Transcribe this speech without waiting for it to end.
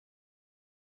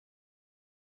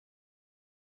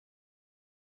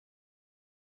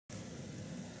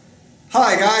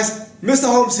Hi guys,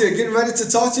 Mr. Holmes here, getting ready to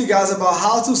talk to you guys about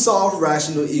how to solve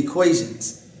rational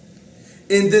equations.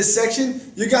 In this section,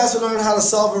 you guys will learn how to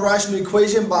solve a rational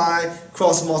equation by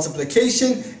cross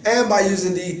multiplication and by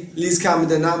using the least common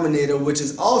denominator, which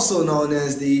is also known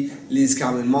as the least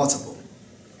common multiple.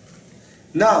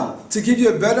 Now, to give you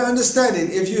a better understanding,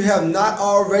 if you have not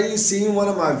already seen one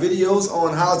of my videos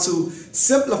on how to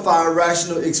simplify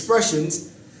rational expressions,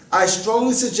 I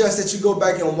strongly suggest that you go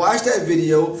back and watch that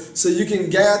video so you can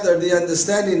gather the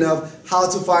understanding of how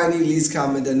to find the least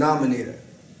common denominator.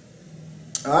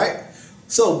 Alright,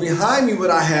 so behind me what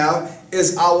I have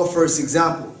is our first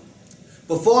example.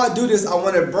 Before I do this, I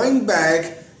want to bring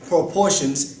back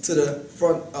proportions to the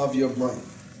front of your brain.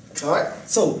 Alright,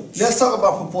 so let's talk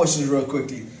about proportions real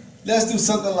quickly. Let's do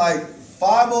something like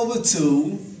 5 over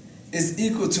 2 is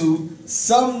equal to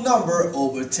some number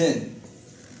over 10.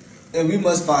 And we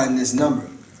must find this number.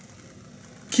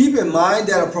 Keep in mind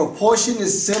that a proportion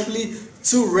is simply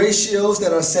two ratios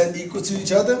that are set equal to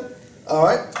each other.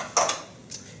 Alright?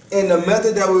 And the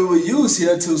method that we will use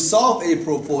here to solve a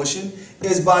proportion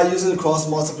is by using cross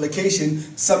multiplication.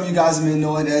 Some of you guys may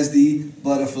know it as the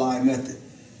butterfly method,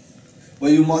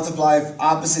 where you multiply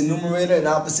opposite numerator and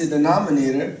opposite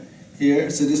denominator here.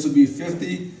 So this would be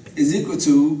 50 is equal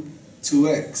to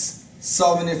 2x.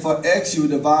 Solving it for x, you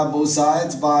divide both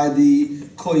sides by the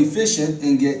coefficient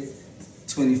and get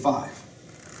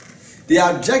 25. The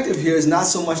objective here is not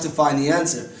so much to find the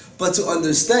answer, but to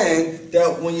understand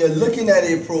that when you're looking at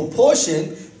a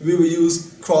proportion, we will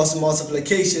use cross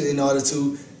multiplication in order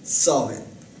to solve it.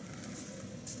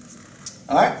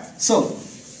 Alright, so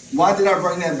why did I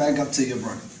bring that back up to your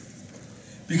brain?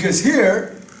 Because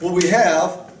here, what we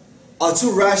have are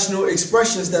two rational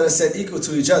expressions that are set equal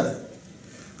to each other.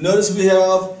 Notice we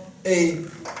have a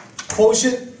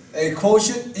quotient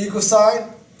equal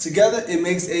sign. Together it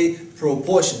makes a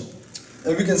proportion.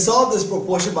 And we can solve this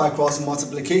proportion by cross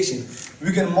multiplication.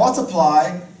 We can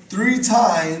multiply 3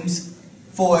 times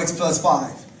 4x plus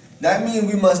 5. That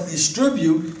means we must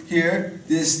distribute here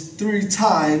this 3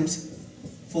 times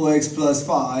 4x plus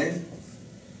 5.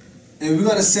 And we're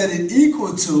going to set it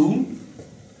equal to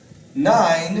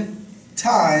 9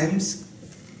 times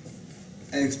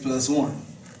x plus 1.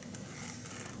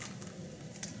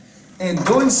 In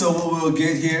doing so, what we'll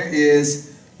get here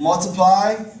is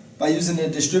multiply by using the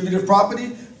distributive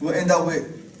property. We'll end up with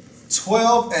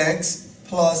 12x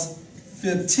plus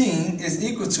 15 is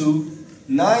equal to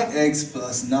 9x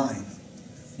plus 9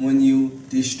 when you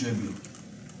distribute.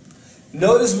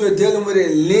 Notice we're dealing with a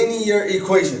linear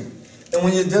equation. And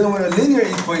when you're dealing with a linear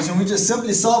equation, we just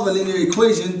simply solve a linear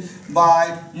equation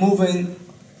by moving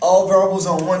all variables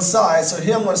on one side. So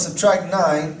here I'm going to subtract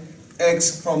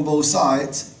 9x from both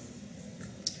sides.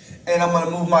 And I'm going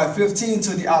to move my 15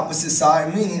 to the opposite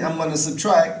side, meaning I'm going to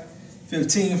subtract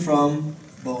 15 from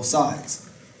both sides.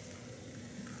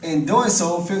 In doing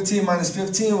so, 15 minus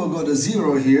 15 will go to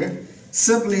 0 here,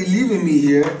 simply leaving me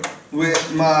here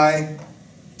with my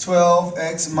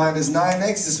 12x minus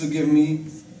 9x. This will give me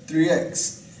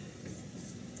 3x.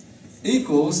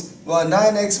 Equals, well,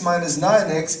 9x minus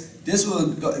 9x, this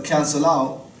will cancel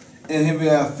out. And here we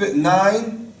have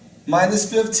 9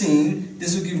 minus 15,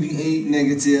 this will give me a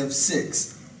negative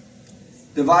 6.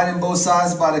 Dividing both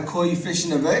sides by the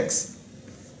coefficient of x,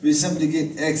 we simply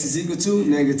get x is equal to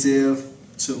negative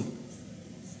 2.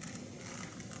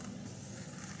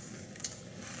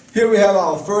 Here we have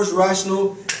our first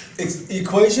rational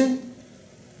equation.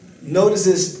 Notice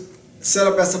it's set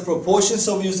up as a proportion,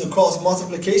 so we use the cross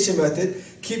multiplication method.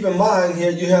 Keep in mind here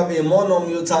you have a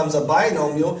monomial times a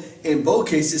binomial in both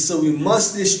cases, so we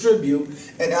must distribute,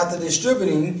 and after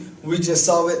distributing we just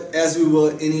solve it as we will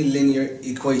any linear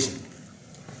equation.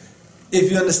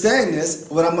 If you understand this,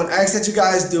 what I'm going to ask that you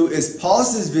guys do is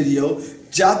pause this video,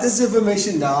 jot this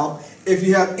information down. If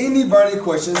you have any burning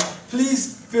questions,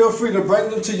 please feel free to bring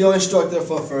them to your instructor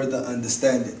for further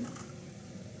understanding.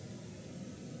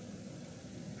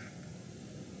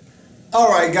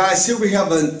 Alright guys, here we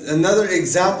have another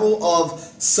example of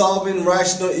solving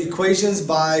rational equations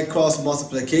by cross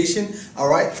multiplication.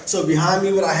 Alright, so behind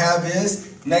me what I have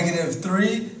is negative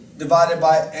 3 divided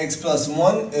by x plus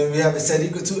 1, and we have it set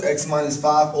equal to x minus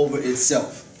 5 over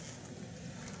itself.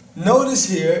 Notice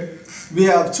here we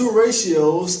have two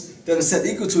ratios that are set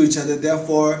equal to each other,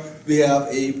 therefore we have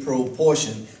a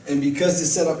proportion. And because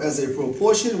it's set up as a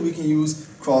proportion, we can use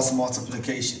cross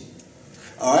multiplication.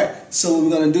 Alright, so what we're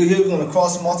going to do here, we're going to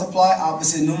cross multiply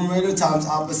opposite numerator times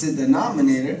opposite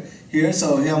denominator here.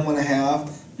 So here I'm going to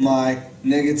have my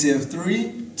negative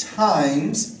 3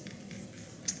 times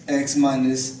x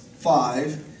minus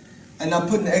 5. And I'm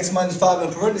putting x minus 5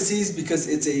 in parentheses because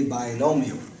it's a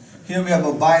binomial. here we have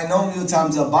a binomial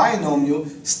times a binomial.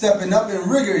 Stepping up in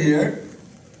rigor here,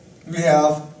 we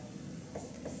have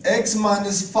x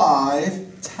minus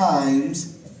 5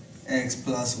 times x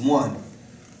plus 1.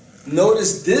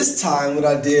 Notice this time what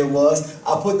I did was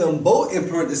I put them both in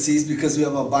parentheses because we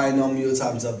have a binomial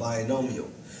times a binomial.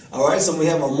 Alright, so we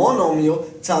have a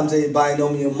monomial times a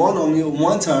binomial, monomial,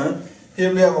 one term.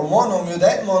 Here we have a monomial.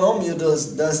 That monomial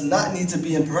does not need to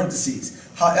be in parentheses.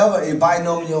 However, a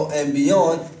binomial and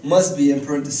beyond must be in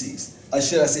parentheses. Or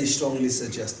should I say strongly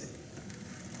suggested.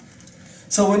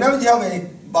 So whenever you have a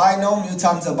binomial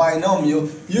times a binomial,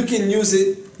 you can use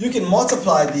it, you can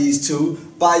multiply these two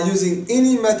by using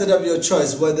any method of your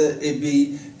choice, whether it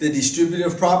be the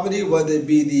distributive property, whether it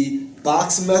be the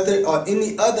box method, or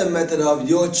any other method of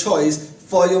your choice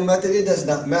for your method. It does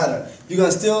not matter. You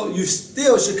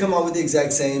still should come up with the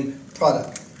exact same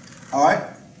product. Alright?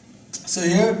 So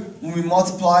here, when we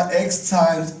multiply x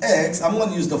times x, I'm going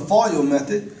to use the FOIL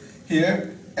method.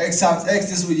 Here, x times x,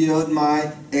 this will yield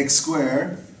my x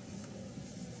squared.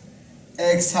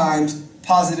 X times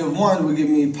positive 1 will give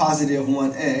me positive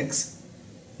 1x.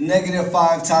 Negative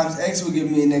 5 times x will give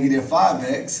me a negative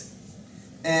 5x.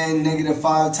 And negative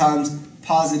 5 times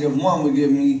positive 1 will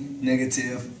give me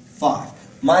negative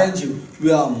 5. Mind you,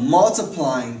 we are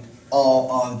multiplying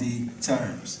all of the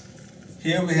terms.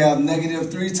 Here we have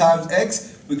negative 3 times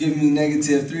x will give me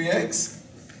negative 3x.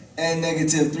 And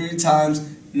negative 3 times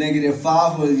negative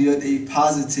 5 will yield a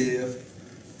positive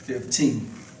 15.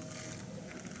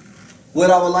 What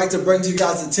I would like to bring to you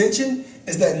guys' attention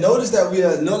is that notice that we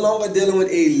are no longer dealing with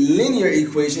a linear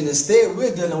equation. Instead,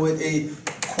 we're dealing with a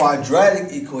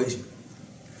quadratic equation.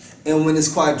 And when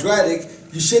it's quadratic,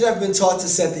 you should have been taught to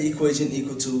set the equation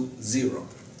equal to 0.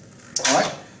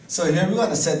 Alright? So here we're going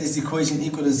to set this equation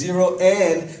equal to 0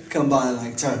 and combine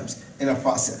like terms in a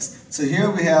process. So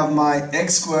here we have my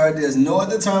x squared. There's no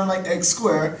other term like x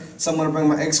squared. So I'm going to bring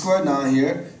my x squared down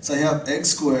here. So I have x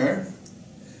squared.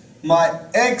 My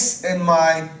x and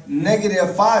my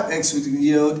negative 5x would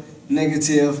yield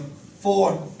negative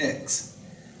 4x.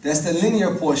 That's the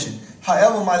linear portion.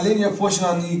 However, my linear portion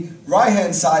on the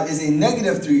right-hand side is a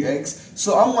negative 3x.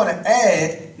 So I'm going to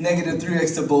add negative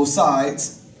 3x to both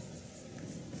sides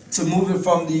to move it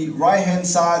from the right-hand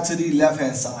side to the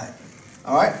left-hand side.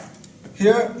 Alright?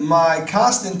 Here, my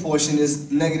constant portion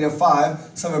is negative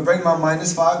 5. So I'm going to bring my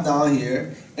minus 5 down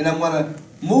here. And I'm going to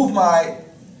move my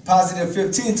positive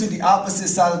 15 to the opposite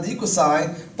side of the equal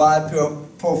sign by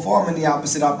performing the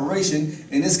opposite operation,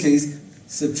 in this case,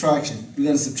 subtraction. We're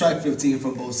going to subtract 15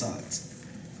 from both sides.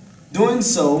 Doing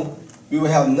so, we will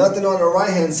have nothing on the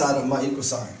right-hand side of my equal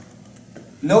sign.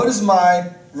 Notice my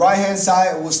right-hand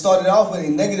side will start it off with a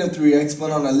negative 3x,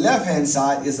 but on the left-hand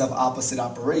side is of opposite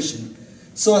operation.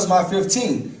 So is my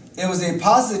 15. It was a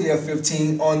positive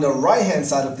 15 on the right-hand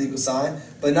side of the equal sign,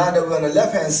 but now that we're on the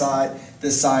left-hand side,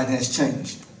 the sign has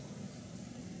changed.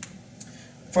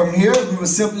 From here, we will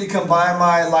simply combine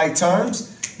my like terms.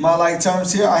 My like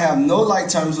terms here, I have no like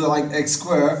terms with like x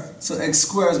squared, so x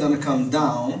squared is going to come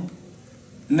down.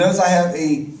 Notice I have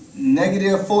a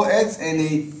negative 4x and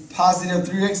a positive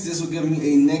 3x. This will give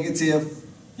me a negative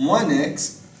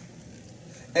 1x.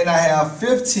 And I have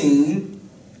 15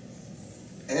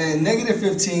 and negative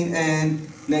 15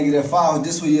 and negative 5.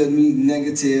 This will yield me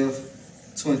negative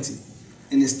 20.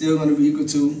 And it's still going to be equal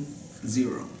to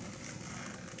 0.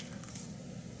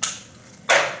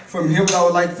 From here, what I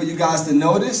would like for you guys to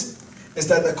notice is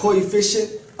that the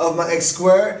coefficient of my x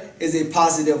squared is a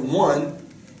positive 1.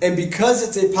 And because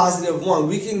it's a positive 1,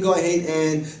 we can go ahead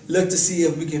and look to see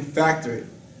if we can factor it.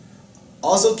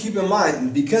 Also keep in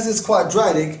mind, because it's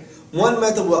quadratic, one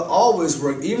method will always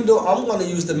work. Even though I'm going to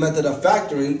use the method of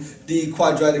factoring the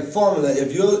quadratic formula.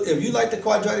 If you like the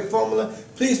quadratic formula,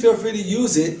 please feel free to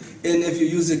use it. And if you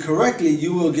use it correctly,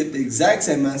 you will get the exact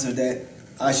same answer that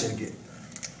I should get.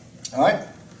 Alright?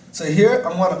 So here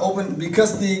I'm going to open,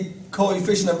 because the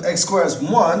coefficient of x squared is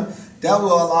 1, that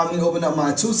will allow me to open up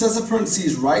my two sets of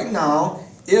parentheses right now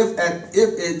if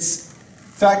it's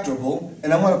factorable.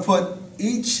 And I'm going to put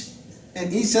each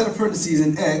set of parentheses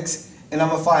in x, and I'm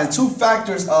going to find two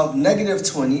factors of negative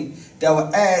 20 that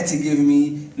will add to give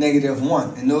me negative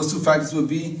 1. And those two factors would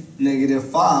be negative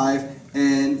 5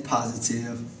 and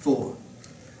positive 4.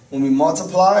 When we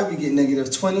multiply, we get negative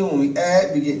 20. When we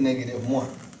add, we get negative 1.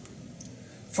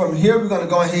 From here, we're going to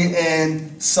go ahead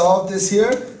and solve this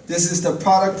here. This is the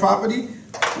product property.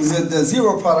 This is the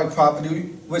zero product property,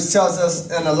 which tells us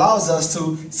and allows us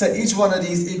to set each one of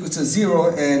these equal to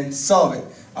 0 and solve it.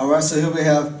 Alright, so here we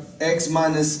have x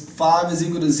minus 5 is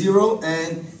equal to 0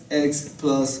 and x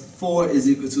plus 4 is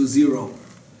equal to 0.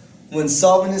 When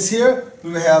solving this here,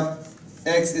 we will have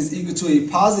x is equal to a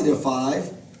positive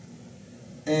 5,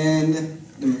 and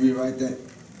let me rewrite that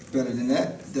better than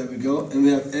that. There we go. And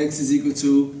we have x is equal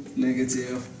to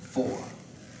negative 4.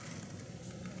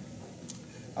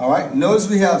 Alright, notice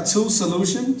we have two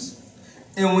solutions.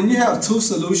 And when you have two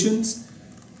solutions,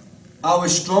 I would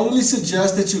strongly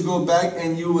suggest that you go back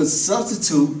and you would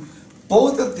substitute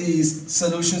both of these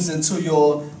solutions into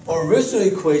your original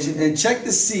equation and check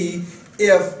to see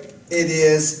if it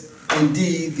is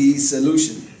indeed the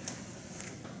solution.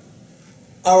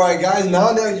 Alright guys,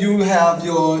 now that you have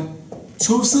your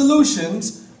two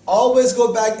solutions, always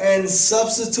go back and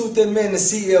substitute them in to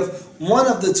see if one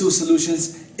of the two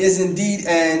solutions is indeed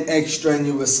an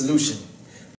extraneous solution.